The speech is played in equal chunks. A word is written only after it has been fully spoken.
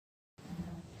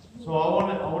So I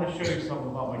want to show you something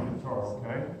about my guitar,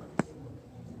 okay?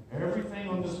 Everything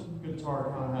on this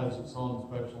guitar kind of has its own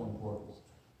special importance.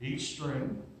 Each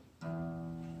string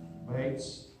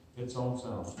makes its own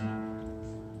sound.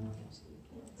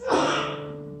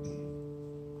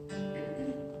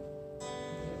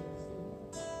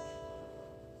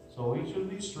 So each of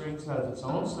these strings has its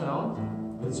own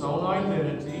sound, its own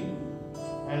identity,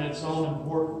 and its own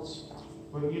importance.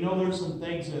 But you know there's some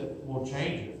things that will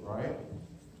change it, right?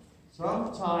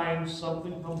 Sometimes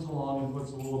something comes along and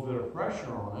puts a little bit of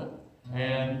pressure on it,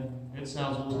 and it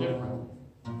sounds a little different.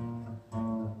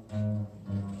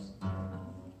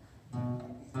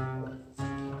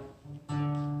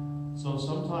 So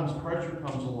sometimes pressure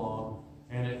comes along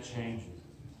and it changes.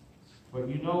 But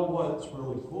you know what's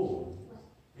really cool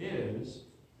is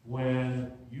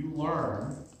when you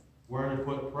learn where to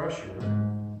put pressure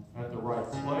at the right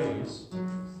place,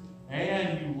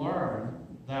 and you learn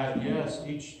that yes,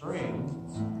 each string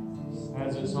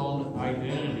has its own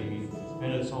identity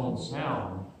and its own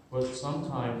sound, but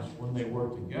sometimes when they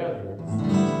work together,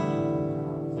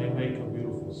 they make a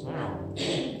beautiful sound.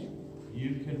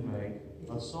 You can make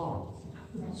a song.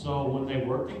 So when they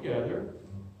work together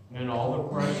and all the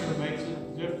pressure makes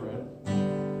it different,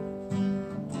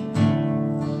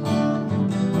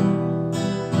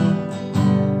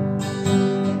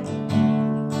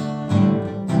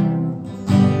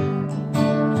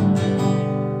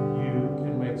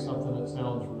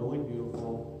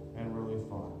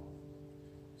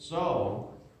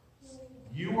 so,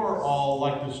 you are all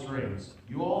like the strings.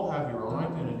 You all have your own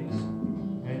identities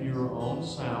and your own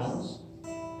sounds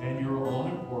and your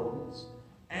own importance.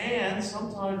 And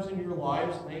sometimes in your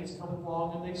lives, things come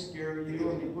along and they scare you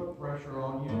or they put pressure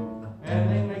on you. And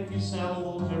they make you sound a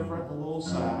little different, a little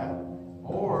sad.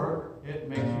 Or it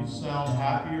makes you sound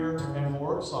happier and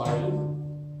more excited.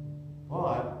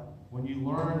 But when you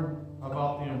learn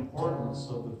about the importance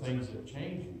of the things that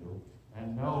change you,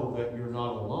 and know that you're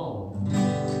not alone,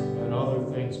 and other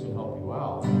things can help you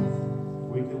out,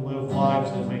 we can live lives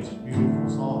that makes beautiful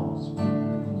songs.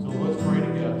 So let's pray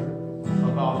together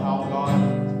about how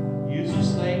God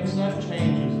uses things that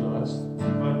changes us,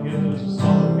 but gives us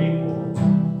other people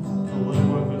to live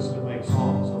with us and make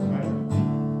songs, okay?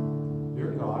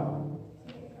 Dear God,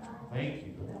 thank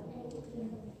you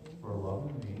for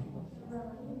loving me,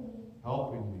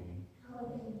 helping me,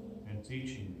 and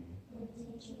teaching me,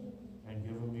 and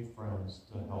giving me friends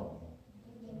to help me.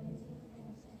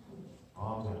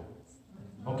 Amen.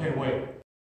 Okay, wait.